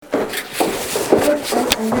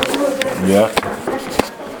Yeah.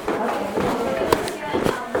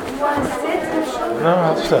 No,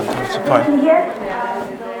 I'll stand. It's fine.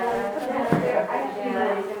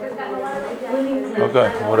 Okay,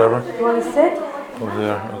 whatever. You want to sit? Over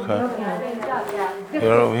there, okay.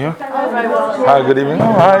 You're over here? Hi, good evening.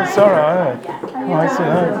 Oh, hi, Sarah. Hi. Oh, I see.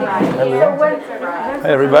 Hi. Hello.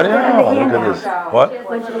 Hey, everybody. Oh, look at this. What?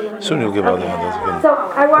 Soon you'll give out the handouts. So,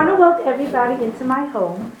 I want to welcome everybody into my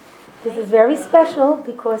home. This is very special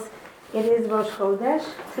because it is Rosh Chodesh.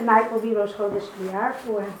 Tonight will be Rosh Chodesh Iyar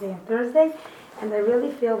for Wednesday and Thursday. And I really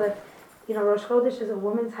feel that, Rosh Chodesh is a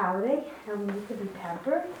woman's holiday, and we need to be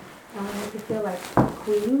pampered, and we need to feel like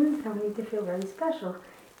queens, and we need to feel very special.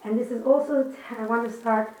 And this is also, I want to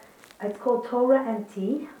start, it's called Torah and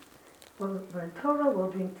Tea. We'll learn Torah, we'll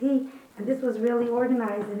drink tea, and this was really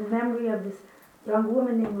organized in memory of this young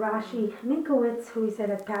woman named Rashi Minkowitz, who he said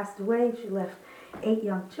had passed away. She left 8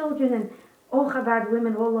 young children, and all Chabad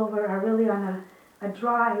women all over are really on a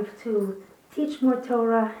drive to teach more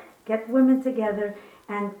Torah, get women together,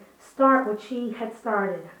 and start what she had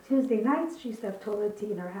started. Tuesday nights, she used to have Torah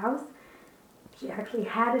tea in her house. She actually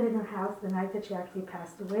had it in her house the night that she actually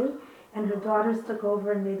passed away, and her daughters took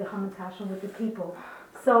over and made the Hamantashen with the people.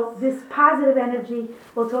 So this positive energy,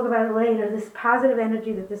 we'll talk about it later, this positive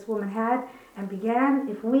energy that this woman had and began,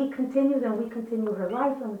 if we continue, then we continue her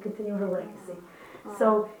life and we continue her legacy.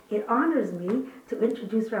 So it honors me to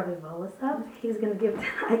introduce Rabbi Volosov. He's going to give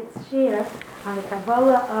tonight's share on the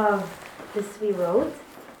Kabbalah of the Sfirot,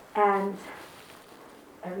 and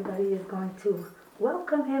everybody is going to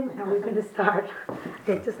welcome him, and we're going to start.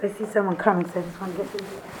 Okay, I see someone coming, so I just want to get through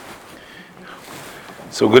here.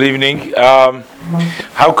 So good evening.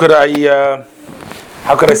 How could I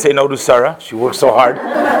say no to Sarah? She works so hard,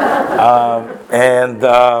 and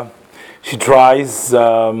she tries.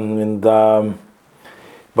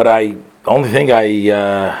 But the only thing I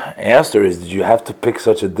asked her is, did you have to pick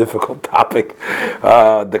such a difficult topic,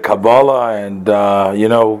 the Kabbalah, and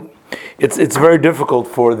it's very difficult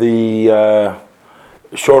for the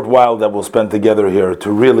short while that we'll spend together here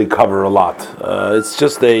to really cover a lot. It's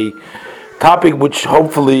just a topic which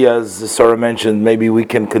hopefully, as Sarah mentioned, maybe we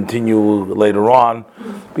can continue later on,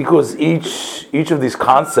 because each of these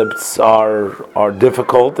concepts are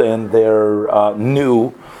difficult and they're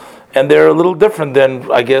new. And they're a little different than,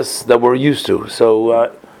 I guess, that we're used to. So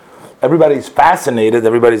everybody's fascinated,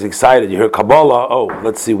 everybody's excited. You hear Kabbalah, oh,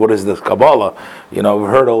 let's see, what is this Kabbalah? We've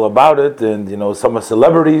heard all about it, and, some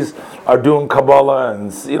celebrities are doing Kabbalah,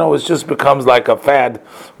 and, it just becomes like a fad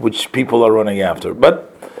which people are running after. But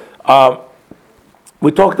we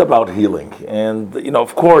talked about healing, and,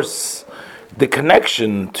 of course, the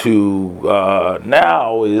connection to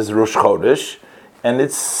now is Rosh Chodesh, and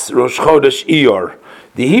it's Rosh Chodesh Iyar.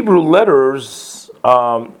 The Hebrew letters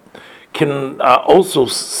can also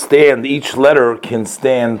stand, each letter can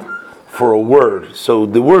stand for a word. So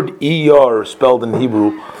the word Iyar, spelled in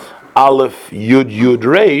Hebrew, Aleph, Yud, Yud,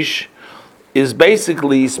 Reish, is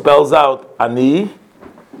basically spells out Ani,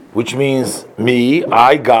 which means me,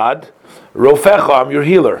 I, God, Rofecha, I'm your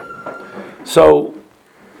healer. So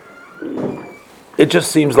it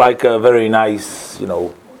just seems like a very nice,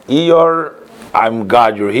 Iyar, I'm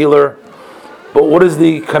God, your healer. But what is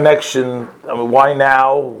the connection? I mean, why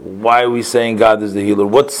now? Why are we saying God is the healer?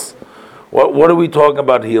 What are we talking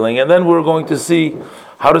about healing? And then we're going to see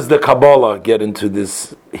how does the Kabbalah get into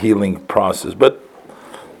this healing process. But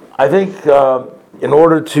I think in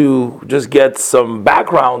order to just get some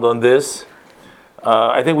background on this,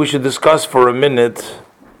 I think we should discuss for a minute,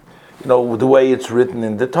 the way it's written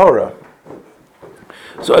in the Torah.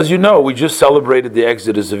 So as you know, we just celebrated the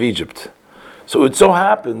Exodus of Egypt. So it so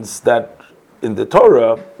happens that in the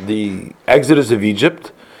Torah, the Exodus of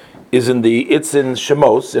Egypt it's in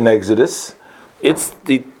Shemos, in Exodus.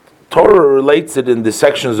 The Torah relates it in the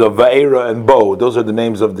sections of Va'era and Bo. Those are the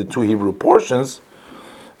names of the 2 Hebrew portions.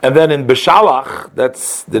 And then in Beshalach,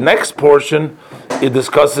 that's the next portion, it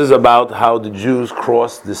discusses about how the Jews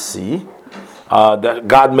crossed the sea. That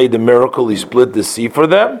God made the miracle, He split the sea for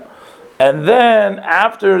them. And then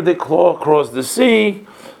after they crossed the sea,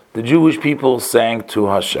 the Jewish people sang to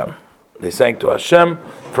Hashem. They sang to Hashem.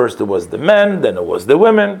 First it was the men, then it was the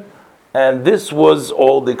women, and this was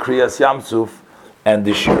all the Kriyas Yamsuf and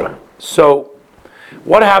the Shira. So,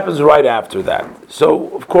 what happens right after that?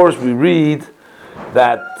 So, of course, we read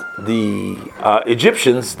that the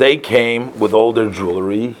Egyptians, they came with all their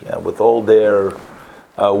jewelry and with all their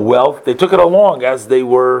wealth. They took it along as they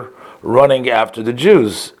were running after the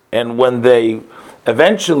Jews. And when they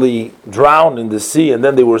eventually drowned in the sea and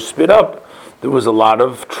then they were spit up, there was a lot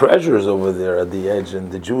of treasures over there at the edge,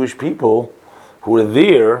 and the Jewish people who were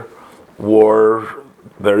there were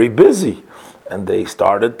very busy. And they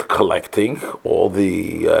started collecting all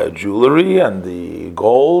the jewelry and the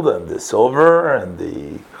gold and the silver and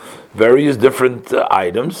the various different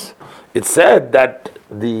items. It said that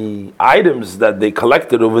the items that they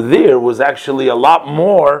collected over there was actually a lot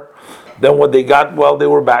more than what they got while they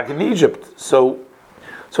were back in Egypt. So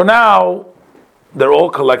now they're all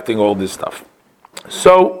collecting all this stuff.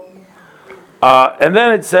 And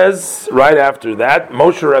then it says, right after that,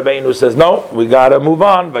 Moshe Rabbeinu says, no, we got to move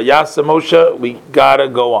on. Vayasa Moshe, we got to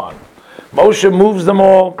go on. Moshe moves them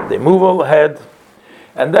all, they move ahead,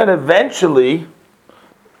 and then eventually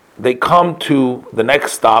they come to the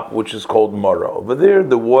next stop, which is called Marah. Over there,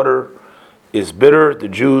 the water is bitter, the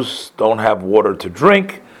Jews don't have water to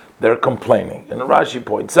drink, they're complaining. And Rashi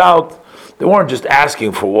points out, they weren't just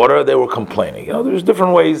asking for water, they were complaining. There's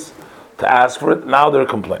different ways to ask for it, now they're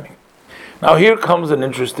complaining. Now here comes an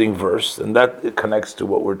interesting verse, and that connects to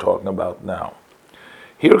what we're talking about now.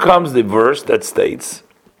 Here comes the verse that states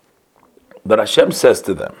that Hashem says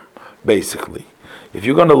to them, basically, if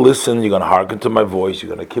you're going to listen, you're going to hearken to my voice,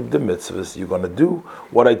 you're going to keep the mitzvahs, you're going to do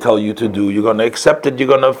what I tell you to do, you're going to accept it, you're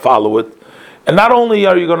going to follow it. And not only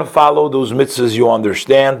are you going to follow those mitzvahs you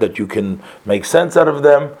understand, that you can make sense out of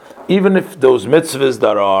them, even if those mitzvahs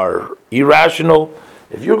that are irrational,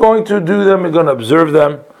 if you're going to do them, you're going to observe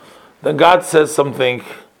them, then God says something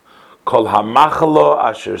called Hamachalo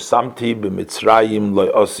Asher Samti B'Mitzrayim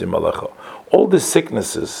Lo Osim Alecha. All the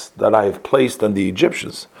sicknesses that I have placed on the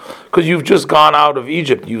Egyptians, because you've just gone out of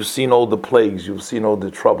Egypt, you've seen all the plagues, you've seen all the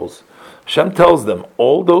troubles. Hashem tells them,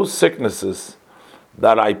 all those sicknesses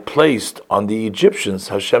that I placed on the Egyptians,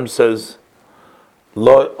 Hashem says,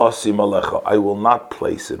 Lo Osim Alecha, I will not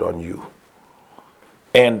place it on you.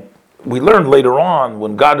 And we learned later on,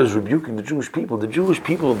 when God is rebuking the Jewish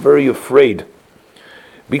people are very afraid.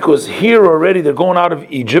 Because here already they're going out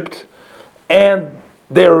of Egypt, and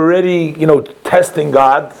they're already, testing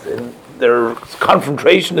God, and their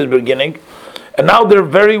confrontation is beginning. And now they're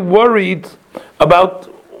very worried about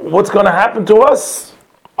what's going to happen to us.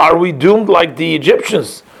 Are we doomed like the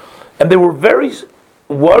Egyptians? And they were very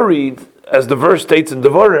worried, as the verse states in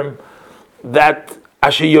Devarim, that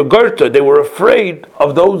Asher Yogurta, they were afraid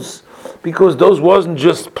of those, because those wasn't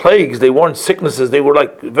just plagues, they weren't sicknesses, they were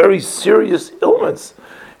like very serious illnesses,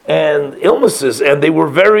 and they were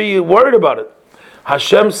very worried about it.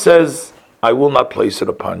 Hashem says, I will not place it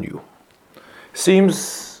upon you.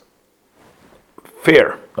 Seems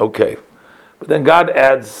fair, okay. But then God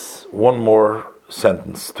adds one more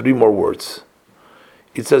sentence, 3 more words.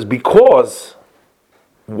 It says, because,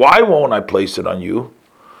 why won't I place it on you?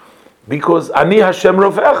 Because Ani Hashem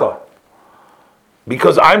Rofecha.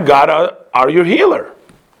 Because I'm God, are your healer.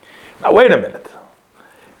 Now wait a minute.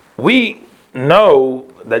 We know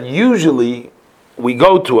that usually we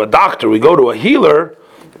go to a doctor, we go to a healer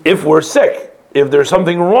if we're sick. If there's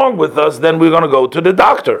something wrong with us, then we're going to go to the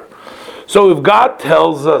doctor. So if God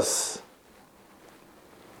tells us,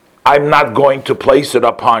 I'm not going to place it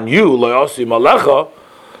upon you, Loyosim Alecha,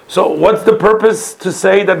 so what's the purpose to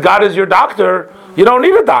say that God is your doctor? You don't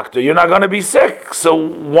need a doctor, you're not going to be sick. So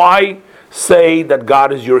why say that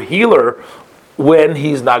God is your healer when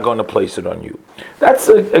He's not going to place it on you? That's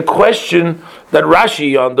a question that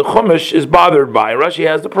Rashi on the Chumash is bothered by. Rashi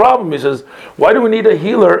has the problem. He says, why do we need a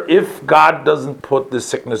healer if God doesn't put the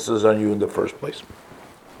sicknesses on you in the first place?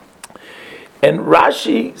 And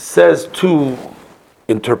Rashi says 2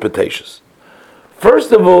 interpretations.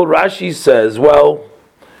 First of all, Rashi says, well,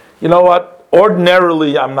 you know what?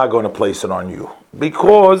 Ordinarily, I'm not going to place it on you,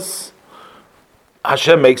 because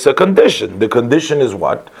Hashem makes a condition. The condition is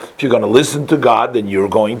what? If you're going to listen to God, then you're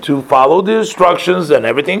going to follow the instructions and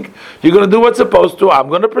everything. You're going to do what's supposed to. I'm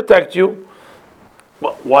going to protect you.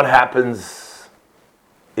 But what happens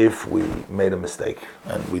if we made a mistake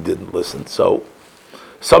and we didn't listen? So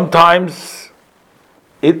sometimes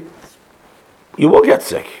you will get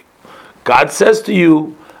sick. God says to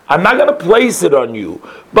you, I'm not going to place it on you.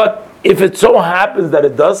 But if it so happens that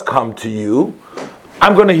it does come to you,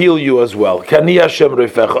 I'm going to heal you as well. And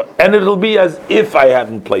it'll be as if I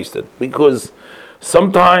hadn't placed it. Because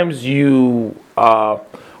sometimes you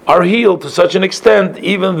are healed to such an extent,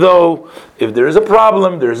 even though if there is a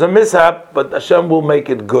problem, there's a mishap, but Hashem will make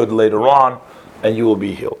it good later on, and you will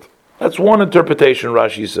be healed. That's one interpretation,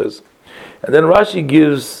 Rashi says. And then Rashi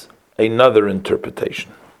gives another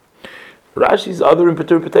interpretation. Rashi's other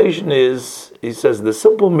interpretation is, he says, the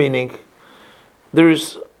simple meaning,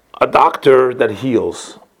 there's a doctor that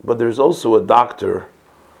heals, but there's also a doctor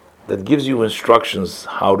that gives you instructions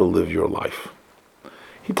how to live your life.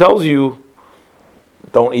 He tells you,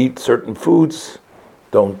 don't eat certain foods,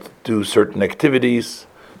 don't do certain activities,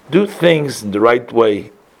 do things in the right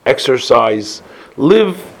way exercise,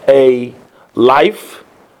 live a life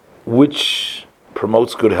which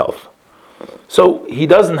promotes good health. So he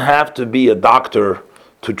doesn't have to be a doctor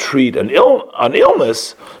to treat an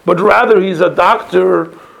illness, but rather he's a doctor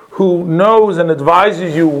who knows and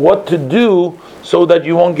advises you what to do so that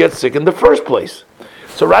you won't get sick in the first place.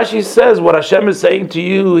 So Rashi says what Hashem is saying to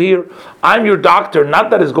you here, I'm your doctor, not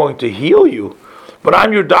that is going to heal you, but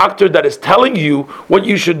I'm your doctor that is telling you what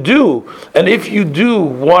you should do. And if you do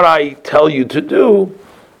what I tell you to do,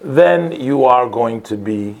 then you are going to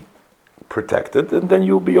be protected, and then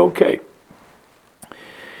you'll be okay.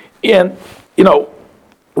 And,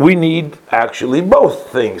 we need actually both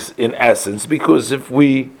things in essence, because if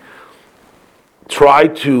we try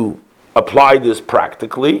to apply this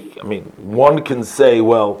practically, one can say,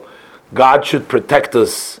 well, God should protect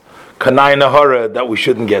us, kanai nahara, that we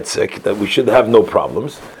shouldn't get sick, that we should have no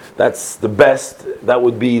problems. That's the best, that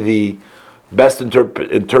would be the best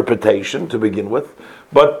interpretation to begin with.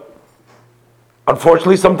 But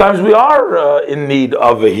unfortunately, sometimes we are in need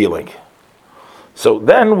of a healing. So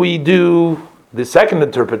then we do the second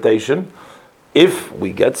interpretation. If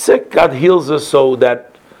we get sick, God heals us so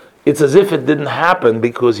that it's as if it didn't happen,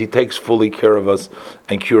 because He takes fully care of us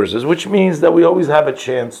and cures us, which means that we always have a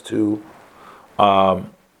chance to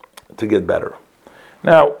get better.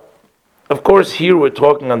 Now, of course, here we're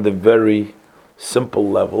talking on the very simple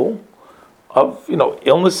level of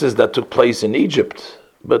illnesses that took place in Egypt,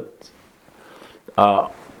 but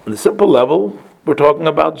on the simple level, we're talking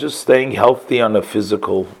about just staying healthy on a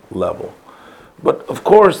physical level. But of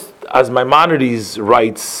course, as Maimonides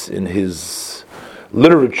writes in his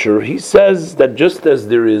literature, he says that just as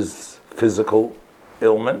there is physical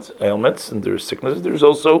ailments, and there's sickness, there's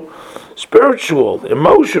also spiritual,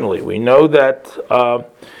 emotionally. We know that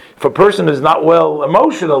if a person is not well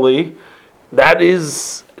emotionally, that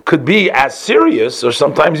could be as serious, or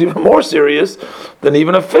sometimes even more serious, than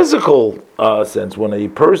even a physical sense. When a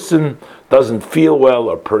person doesn't feel well,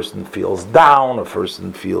 or a person feels down, a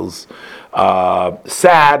person feels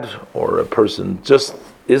sad, or a person just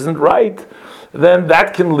isn't right, then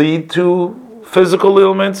that can lead to physical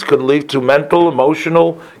ailments, could lead to mental,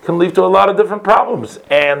 emotional, can lead to a lot of different problems.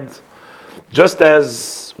 And just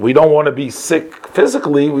as we don't want to be sick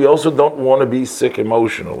physically, we also don't want to be sick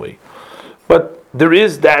emotionally. But there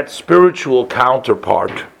is that spiritual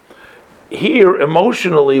counterpart. Here,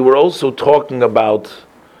 emotionally, we're also talking about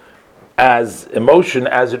as emotion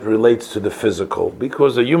as it relates to the physical,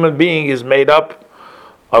 because a human being is made up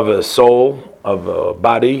of a soul, of a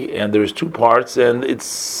body, and there's two parts, and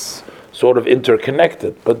it's sort of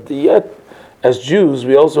interconnected. But yet, as Jews,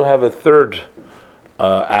 we also have a third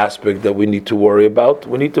aspect that we need to worry about.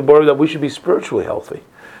 We need to worry that we should be spiritually healthy.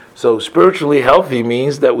 So spiritually healthy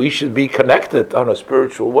means that we should be connected on a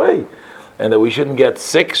spiritual way, and that we shouldn't get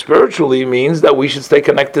sick spiritually means that we should stay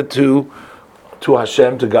connected to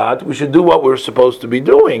Hashem, to God. We should do what we're supposed to be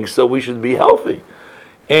doing, so we should be healthy.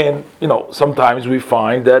 And, sometimes we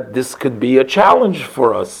find that this could be a challenge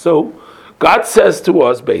for us. So God says to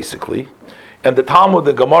us, basically, and the Talmud,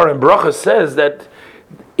 the Gemara in Bracha says that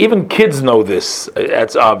even kids know this,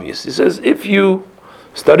 that's obvious. He says, if you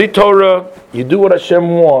study Torah, you do what Hashem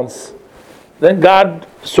wants, then God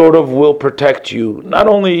sort of will protect you, not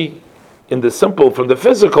only in the simple, from the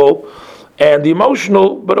physical and the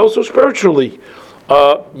emotional, but also spiritually.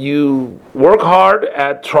 You work hard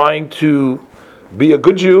at trying to be a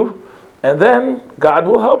good Jew, and then God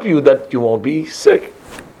will help you that you won't be sick.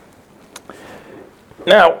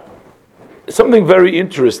 Now, something very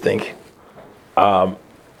interesting.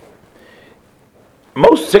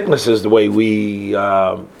 Most sicknesses, the way we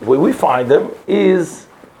find them, is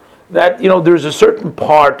that there's a certain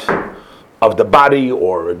part of the body,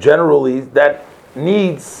 or generally, that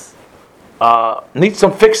needs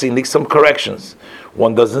some fixing, needs some corrections.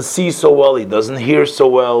 One doesn't see so well, he doesn't hear so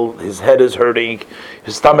well, his head is hurting,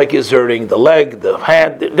 his stomach is hurting, the leg, the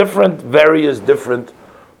hand, various different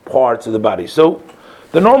parts of the body. So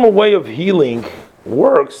the normal way of healing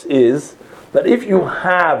works is that if you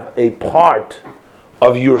have a part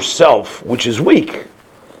of yourself which is weak,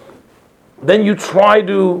 then you try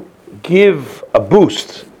to give a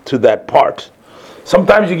boost to that part.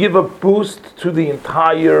 Sometimes you give a boost to the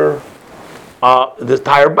entire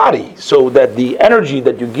body, so that the energy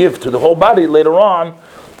that you give to the whole body later on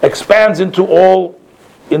expands into all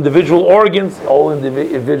individual organs, all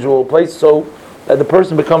individual places, so that the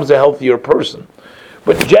person becomes a healthier person.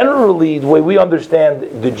 But generally, the way we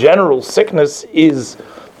understand the general sickness is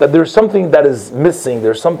that there's something that is missing,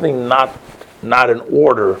 there's something not in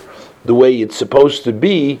order the way it's supposed to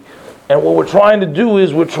be, And what we're trying to do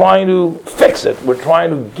is we're trying to fix it. We're trying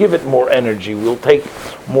to give it more energy. We'll take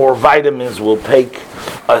more vitamins. We'll take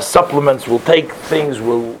supplements. We'll take things.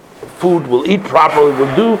 Food. We'll eat properly.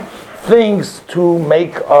 We'll do things to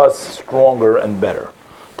make us stronger and better.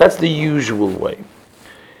 That's the usual way.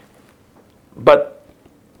 But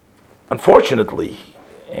unfortunately,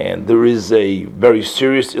 and there is a very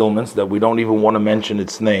serious illness that we don't even want to mention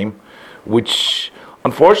its name, which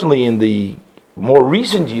unfortunately in the more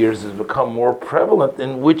recent years has become more prevalent,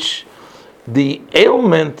 in which the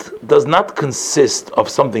ailment does not consist of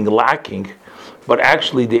something lacking, but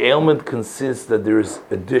actually the ailment consists that there is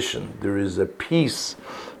addition. There is a piece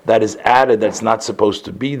that is added that's not supposed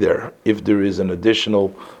to be there. If there is an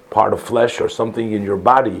additional part of flesh or something in your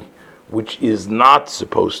body which is not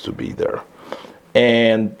supposed to be there.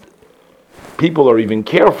 And people are even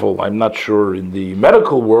careful, I'm not sure in the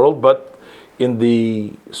medical world, but in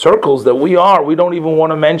the circles that we don't even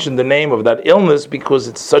want to mention the name of that illness because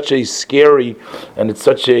it's such a scary and it's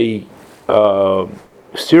such a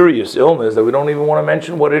serious illness that we don't even want to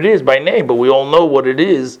mention what it is by name, but we all know what it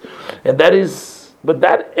is. And but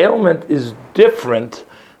that ailment is different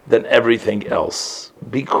than everything else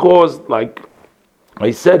because, like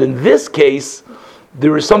I said, in this case,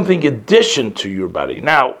 there is something addition to your body.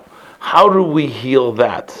 Now, how do we heal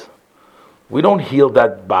that? We don't heal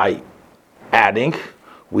that by adding,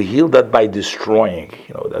 we heal that by destroying.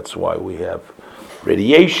 That's why we have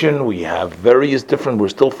radiation, we have various different, we're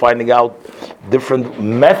still finding out different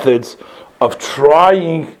methods of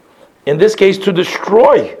trying, in this case, to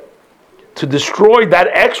destroy that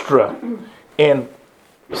extra. And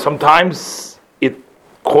sometimes it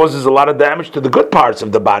causes a lot of damage to the good parts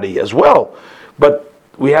of the body as well. But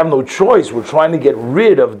we have no choice. We're trying to get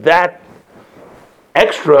rid of that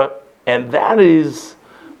extra, and that is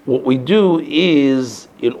what we do is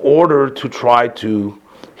in order to try to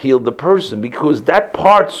heal the person, because that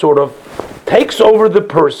part sort of takes over the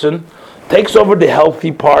person, takes over the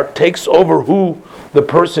healthy part, takes over who the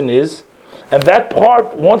person is, and that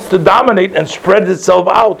part wants to dominate and spread itself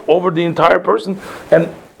out over the entire person and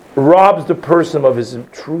robs the person of his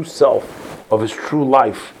true self, of his true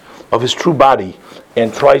life, of his true body,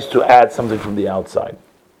 and tries to add something from the outside.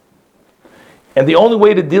 And the only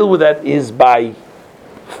way to deal with that is by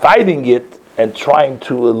fighting it and trying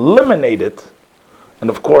to eliminate it, and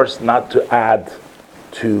of course not to add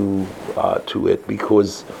to it,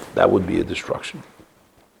 because that would be a destruction.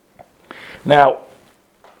 Now,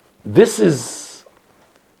 this is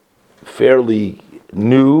fairly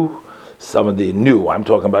new. Some of the new, I'm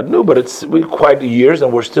talking about new, but it's quite years,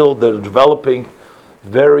 and we're still developing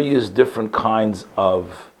various different kinds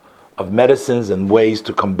of medicines and ways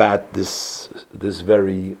to combat this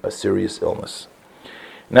very serious illness.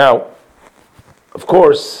 Now, of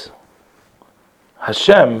course,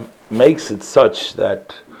 Hashem makes it such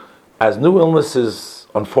that as new illnesses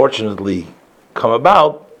unfortunately come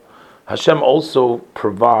about, Hashem also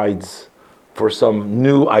provides for some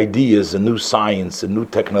new ideas and new science and new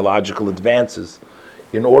technological advances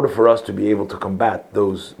in order for us to be able to combat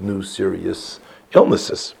those new serious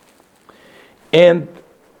illnesses. And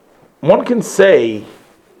one can say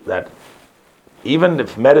that even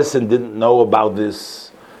if medicine didn't know about this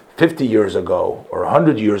 50 years ago or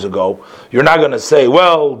 100 years ago, you're not going to say,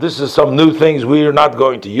 well, this is some new things, we're not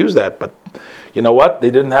going to use that. But you know what?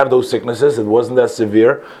 They didn't have those sicknesses. It wasn't that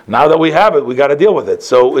severe. Now that we have it, we got to deal with it.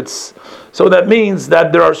 So that means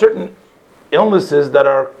that there are certain illnesses that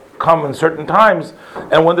come in certain times,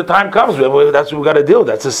 and when the time comes, that's what we got to deal with.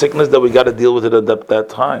 That's a sickness that we got to deal with it at that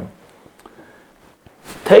time.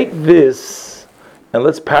 Take this and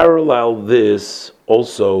let's parallel this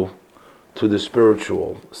also to the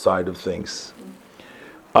spiritual side of things.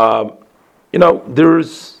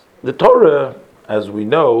 There's the Torah, as we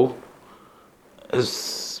know,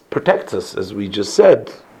 protects us, as we just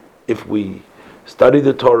said. If we study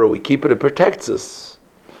the Torah, we keep it protects us.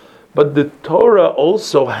 But the Torah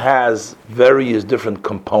also has various different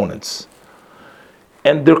components.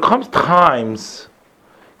 And there comes times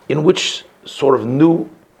in which sort of new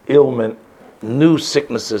ailment, new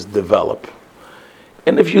sicknesses develop.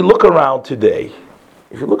 And if you look around today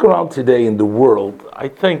in the world, I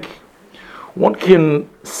think one can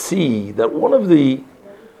see that one of the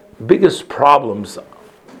biggest problems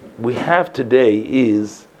we have today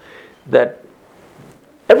is that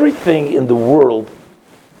everything in the world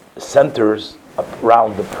centers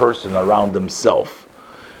around the person, around themselves.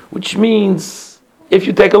 Which means, if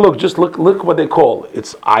you take a look, just look what they call it.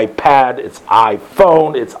 It's iPad, it's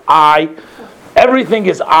iPhone, it's everything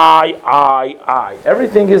is I.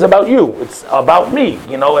 Everything is about you. It's about me,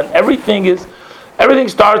 and everything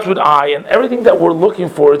starts with I, and everything that we're looking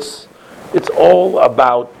for, It's all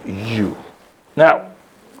about you. Now,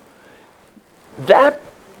 that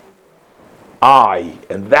I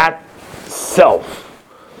and that self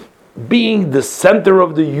being the center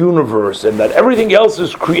of the universe and that everything else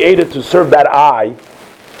is created to serve that I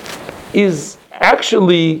is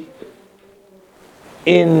actually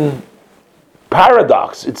in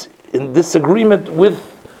paradox. It's in disagreement with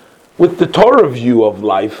the Torah view of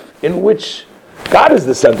life, in which God is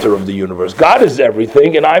the center of the universe. God is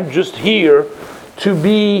everything, and I'm just here to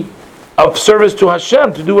be of service to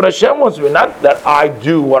Hashem, to do what Hashem wants me. Not that I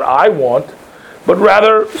do what I want, but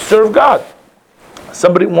rather serve God.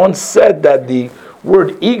 Somebody once said that the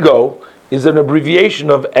word ego is an abbreviation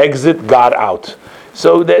of exit God out.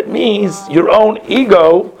 So that means your own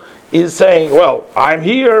ego is saying, well, I'm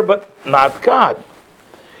here, but not God.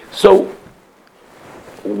 So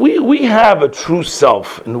we have a true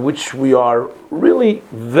self in which we are really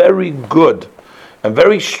very good and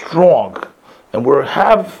very strong, and we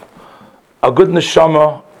have a good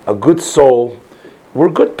neshama, a good soul. We're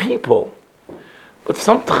good people. But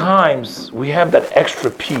sometimes we have that extra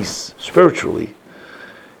piece spiritually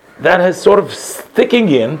that has sort of sticking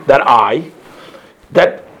in, that I,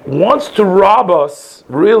 that wants to rob us,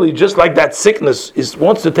 really, just like that sickness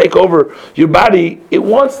wants to take over your body. It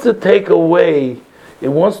wants to take away, it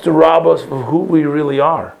wants to rob us of who we really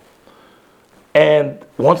are. And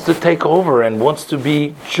wants to take over and wants to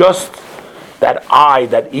be just that I,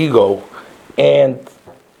 that ego. And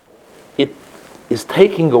it is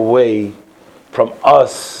taking away from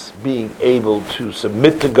us being able to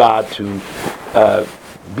submit to God, to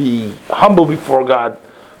be humble before God,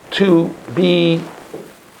 to be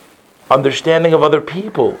understanding of other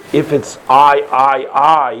people. If it's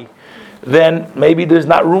I, then maybe there's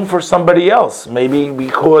not room for somebody else. Maybe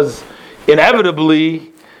because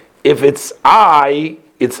inevitably, if it's I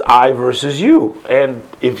versus you. And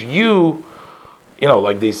if you,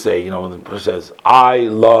 like they say, the person says, I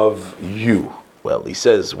love you. Well, he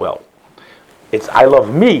says, well, it's I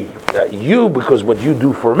love me, you, because what you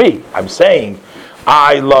do for me. I'm saying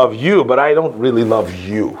I love you, but I don't really love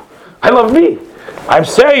you. I love me. I'm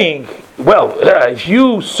saying, well, if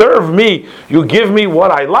you serve me, you give me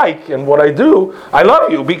what I like and what I do, I love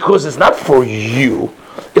you, because it's not for you.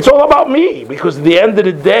 It's all about me, because at the end of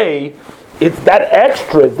the day, it's that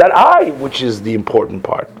extra, it's that I, which is the important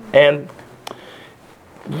part. And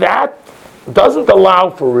that doesn't allow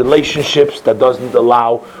for relationships, that doesn't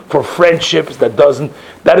allow for friendships, that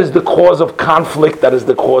is the cause of conflict, that is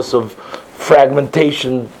the cause of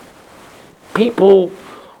fragmentation. People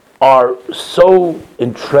are so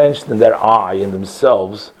entrenched in their I, in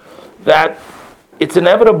themselves, that it's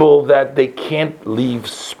inevitable that they can't leave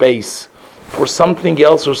space for something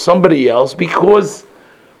else or somebody else, because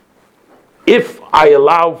if I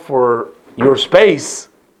allow for your space,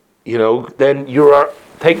 then you are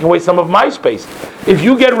taking away some of my space. If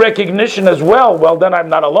you get recognition as well, then I'm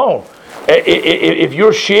not alone. If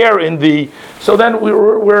your share in so then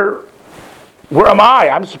where am I?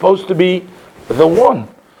 I'm supposed to be the one.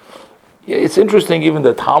 It's interesting, even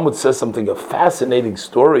the Talmud says something, a fascinating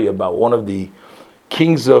story about one of the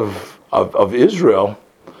kings of Israel,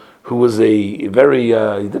 who was he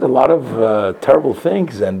did a lot of terrible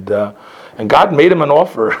things, and God made him an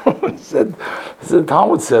offer. The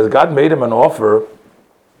Talmud says God made him an offer.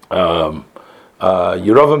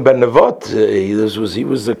 Yerovam ben Nevat, he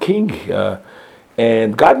was a king,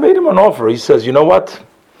 and God made him an offer. He says, you know what?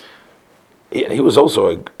 He was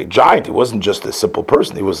also a giant. He wasn't just a simple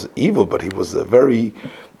person. He was evil, but he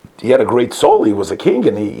had a great soul. He was a king,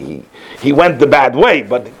 and he went the bad way.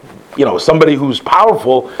 But somebody who's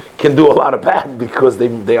powerful can do a lot of bad, because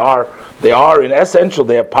they are in essential.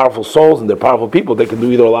 They have powerful souls, and they're powerful people. They can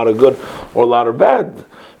do either a lot of good or a lot of bad.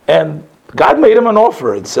 And God made him an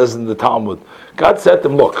offer. It says in the Talmud. God said to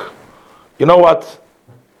him, look, you know what?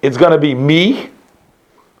 It's going to be me,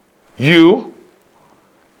 you,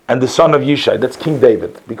 and the son of Yishai. That's King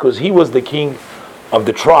David, because he was the king of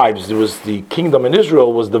the tribes. There was the kingdom in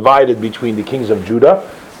Israel was divided between the kings of Judah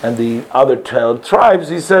and the other 12 tribes.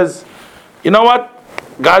 He says, you know what?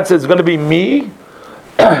 God says it's going to be me,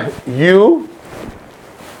 you,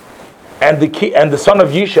 and the son of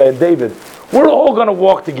Yishai, David. We're all going to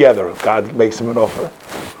walk together. God makes him an offer.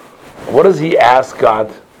 What does he ask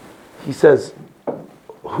God? He says,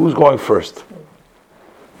 who's going first?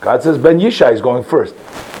 God says, Ben Yishai is going first.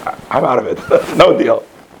 I'm out of it. No deal.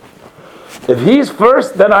 If he's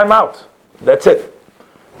first, then I'm out. That's it.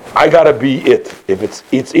 I got to be it. If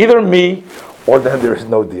it's either me, or then there is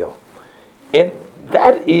no deal. And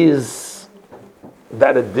that is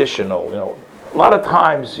that additional, a lot of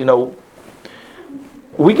times,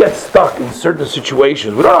 we get stuck in certain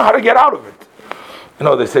situations. We don't know how to get out of it. You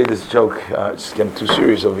know, they say this joke, just getting too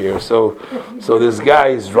serious over here. So this guy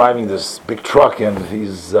is driving this big truck and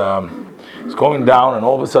he's going down, and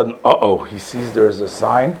all of a sudden, he sees there's a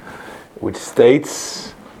sign which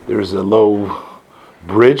states there's a low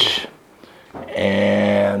bridge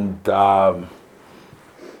and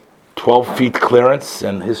 12 feet clearance,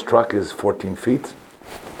 and his truck is 14 feet.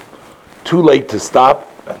 Too late to stop.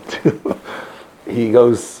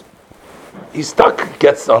 He's stuck,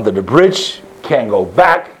 gets under the bridge, can't go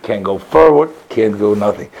back, can't go forward, can't go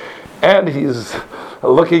nothing. And he's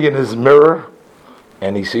looking in his mirror,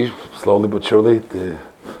 and he sees slowly but surely the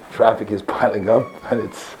traffic is piling up, and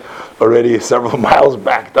it's already several miles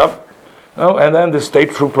backed up. And then the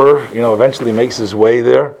state trooper, eventually makes his way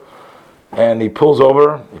there, and he pulls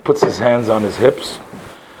over, he puts his hands on his hips.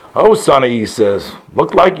 "Oh, Sonny," he says,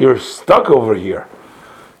 "look like you're stuck over here."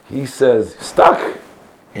 He says, "Stuck?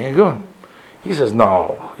 Here you go." He says,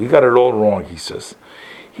 "No, you got it all wrong," he says.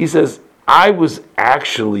 "I was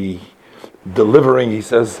actually delivering," he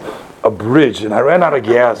says, "a bridge, and I ran out of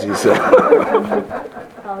gas," he said.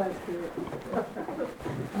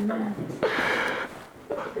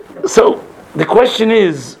 So the question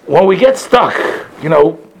is, when we get stuck,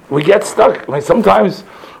 we get stuck. I mean, sometimes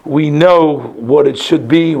we know what it should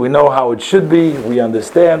be, we know how it should be, we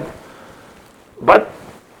understand. But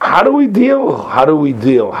how do we deal? How do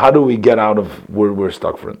we get out of where we're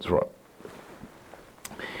stuck, friends?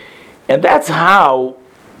 And that's how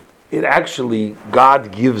it actually,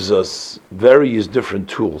 God gives us various different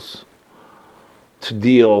tools to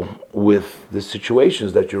deal with the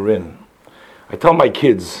situations that you're in. I tell my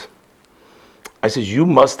kids, I says, you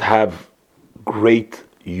must have great,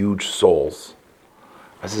 huge souls.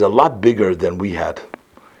 I says, a lot bigger than we had.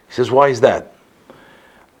 He says, why is that?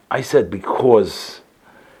 I said, because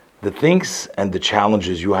the things and the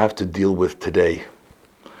challenges you have to deal with today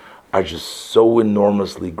are just so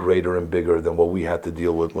enormously greater and bigger than what we had to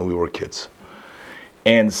deal with when we were kids.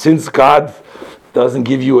 And since God doesn't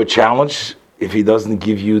give you a challenge, if He doesn't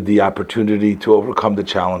give you the opportunity to overcome the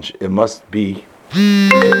challenge, it must have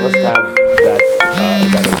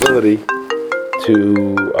that ability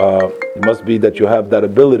to. It must be that you have that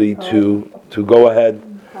ability to go ahead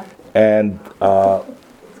and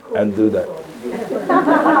do that.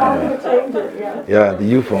 Yeah, the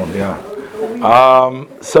U-phone. Yeah.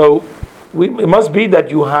 So it must be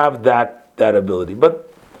that you have that ability.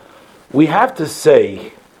 But we have to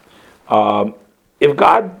say, if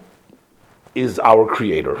God is our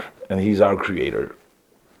creator, and He's our creator,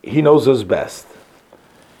 He knows us best.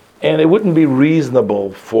 And it wouldn't be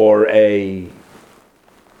reasonable for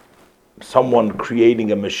someone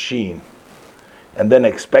creating a machine and then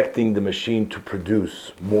expecting the machine to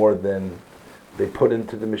produce more than they put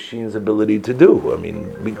into the machine's ability to do. I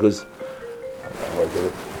mean, because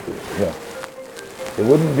it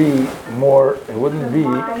wouldn't be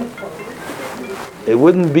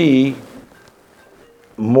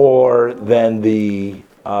more than the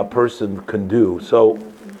person can do. So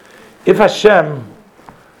if Hashem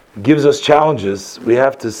gives us challenges, we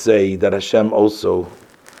have to say that Hashem also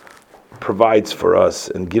provides for us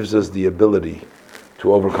and gives us the ability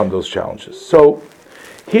to overcome those challenges. So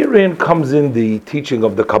herein comes in the teaching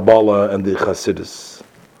of the Kabbalah and the Chassidus.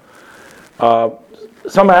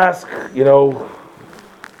 Some ask,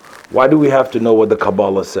 why do we have to know what the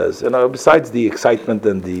Kabbalah says? And besides the excitement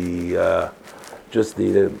and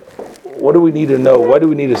what do we need to know? Why do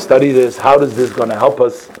we need to study this? How is this going to help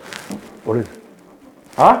us? What is?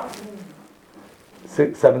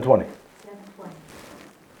 7:20.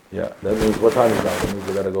 Yeah, that means what time is now? That means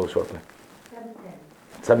we got to go shortly.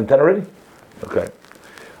 7:10 already? Okay.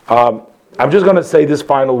 I'm just going to say this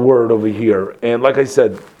final word over here. And like I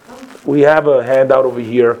said, we have a handout over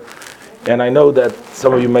here. And I know that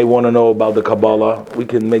some of you may want to know about the Kabbalah. We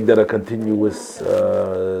can make that a continuous.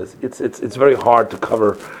 It's very hard to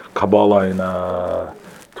cover Kabbalah in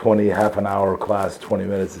half an hour class, 20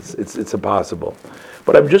 minutes. It's impossible.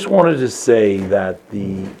 But I just wanted to say that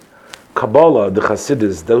the Kabbalah, the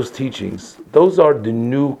Hasidus, those teachings, those are the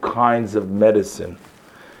new kinds of medicine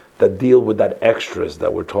that deal with that extras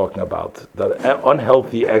that we're talking about, that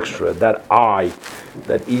unhealthy extra, that I,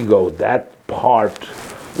 that ego, that part,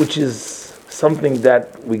 which is something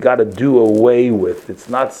that we got to do away with. It's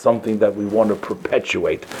not something that we want to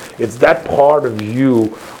perpetuate. It's that part of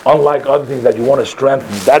you, unlike other things that you want to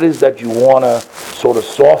strengthen, that is that you want to sort of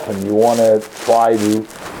soften, you want to try to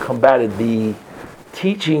combat it. The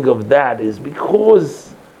teaching of that is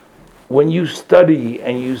because when you study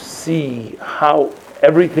and you see how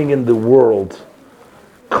everything in the world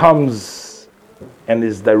comes and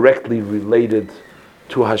is directly related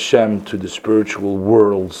to Hashem, to the spiritual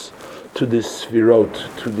worlds, to the Sfirot,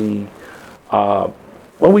 to the...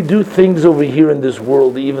 when we do things over here in this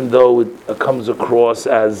world, even though it comes across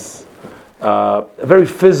as very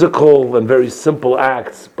physical and very simple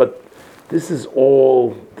acts, but this is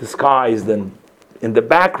all disguised and in the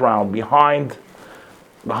background, behind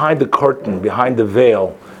the curtain, behind the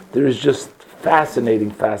veil, there is just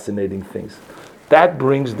fascinating things. That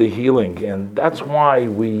brings the healing, and that's why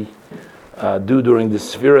we do during the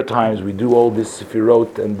Sefirah times, we do all this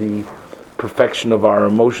Sefirot and the perfection of our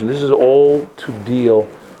emotion. This is all to deal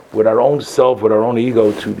with our own self, with our own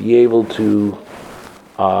ego, to be able to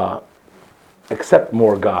accept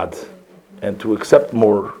more God and to accept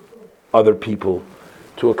more other people,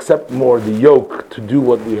 to accept more the yoke, to do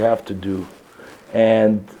what we have to do.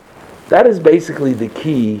 And that is basically the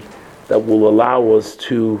key that will allow us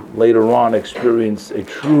to later on experience a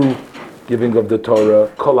true giving of the Torah.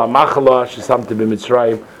 Kol hamachala shesamtem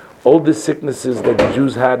b'Mitzrayim, all the sicknesses that the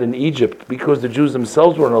Jews had in Egypt, because the Jews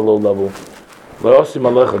themselves were on a low level.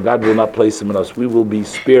 God will not place them in us. We will be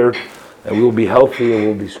spared, and we will be healthy, and we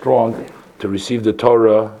will be strong to receive the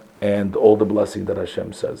Torah and all the blessing that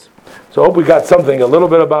Hashem says. So I hope we got something, a little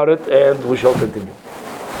bit about it, and we shall continue.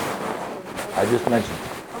 I just mentioned.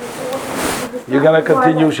 You're going to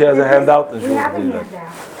continue. She has a handout. And we have a handout.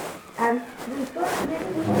 And we thought maybe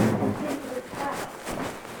we should continue this class.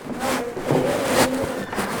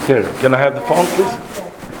 Here, can I have the phone, please?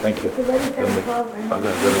 Thank you. It's already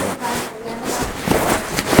 10:12.